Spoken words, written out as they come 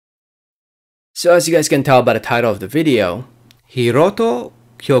So as you guys can tell by the title of the video, Hiroto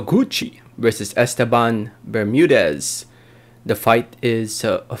Kyoguchi versus Esteban Bermudez. The fight is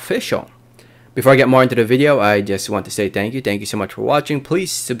official. Before I get more into the video, I just want to say thank you. Thank you so much for watching.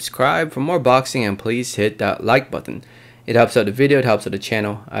 Please subscribe for more boxing and please hit that like button. It helps out the video, it helps out the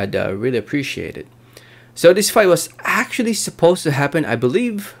channel. I'd really appreciate it. So this fight was actually supposed to happen, I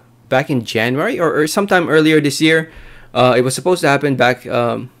believe, back in January or sometime earlier this year. It was supposed to happen back,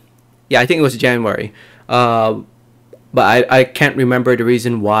 yeah, I think it was January. But I can't remember the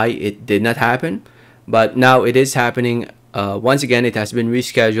reason why it did not happen. But now it is happening. Once again, it has been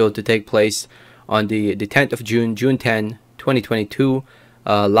rescheduled to take place on the 10th of June, June 10, 2022,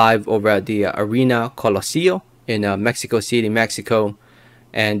 live over at the Arena Coliseo in Mexico City, Mexico.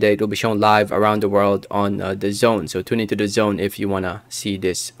 And it will be shown live around the world on the Zone. So tune into the Zone if you want to see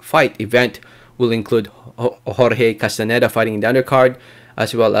this fight. Event will include Jorge Castaneda fighting in the undercard,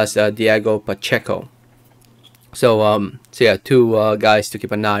 as well as Diego Pacheco. So yeah, two guys to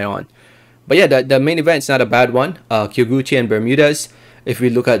keep an eye on. But yeah, the main event is not a bad one. Kyoguchi and Bermudez. If we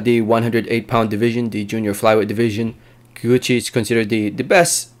look at the 108-pound division, the junior flyweight division, Kyoguchi is considered the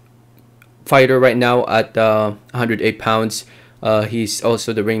best fighter right now at 108 pounds. He's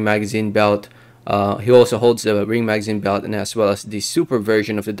also the Ring Magazine belt. He also holds the Ring Magazine belt and as well as the super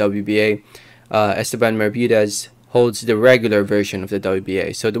version of the WBA. Esteban Bermudez holds the regular version of the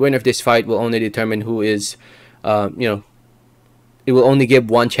WBA. So the winner of this fight will only determine who is, it will only give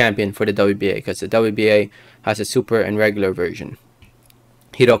one champion for the WBA because the WBA has a super and regular version.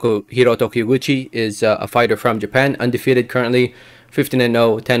 Hiroto Kyoguchi is a fighter from Japan, undefeated currently,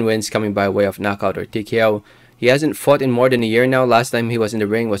 15-0, 10 wins coming by way of knockout or TKO. He hasn't fought in more than a year now. Last time he was in the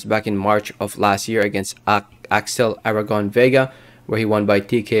ring was back in March of last year against Axel Aragon Vega, where he won by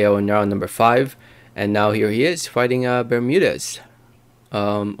TKO in round number 5. And now here he is fighting Bermudez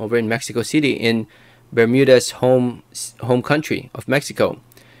over in Mexico City, in Bermudez' home country of Mexico.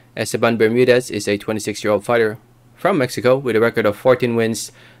 Esteban Bermudez is a 26-year-old fighter from Mexico with a record of 14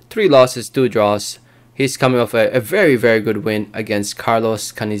 wins, 3 losses, 2 draws. He's coming off a very, very good win against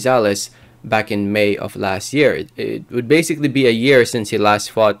Carlos Canizales back in May of last year. It would basically be a year since he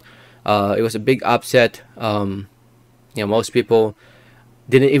last fought. It was a big upset. Most people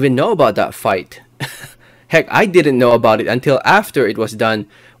didn't even know about that fight. Heck, I didn't know about it until after it was done,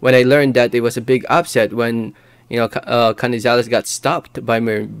 when I learned that it was a big upset when Canizales got stopped by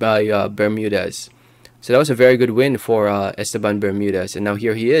Bermudez. So that was a very good win for Esteban Bermudez, and now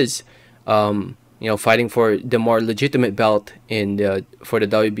here he is, fighting for the more legitimate belt for the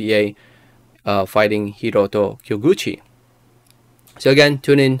WBA, fighting Hiroto Kyoguchi. So again,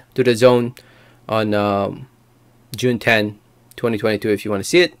 tune in to the Zone on June 10, 2022 if you want to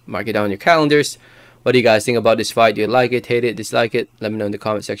see it. Mark it down on your calendars. What do you guys think about this fight? Do you like it, hate it, dislike it? Let me know in the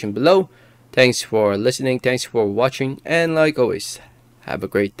comment section below. Thanks for listening. Thanks for watching. And like always, have a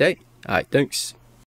great day. Alright, thanks.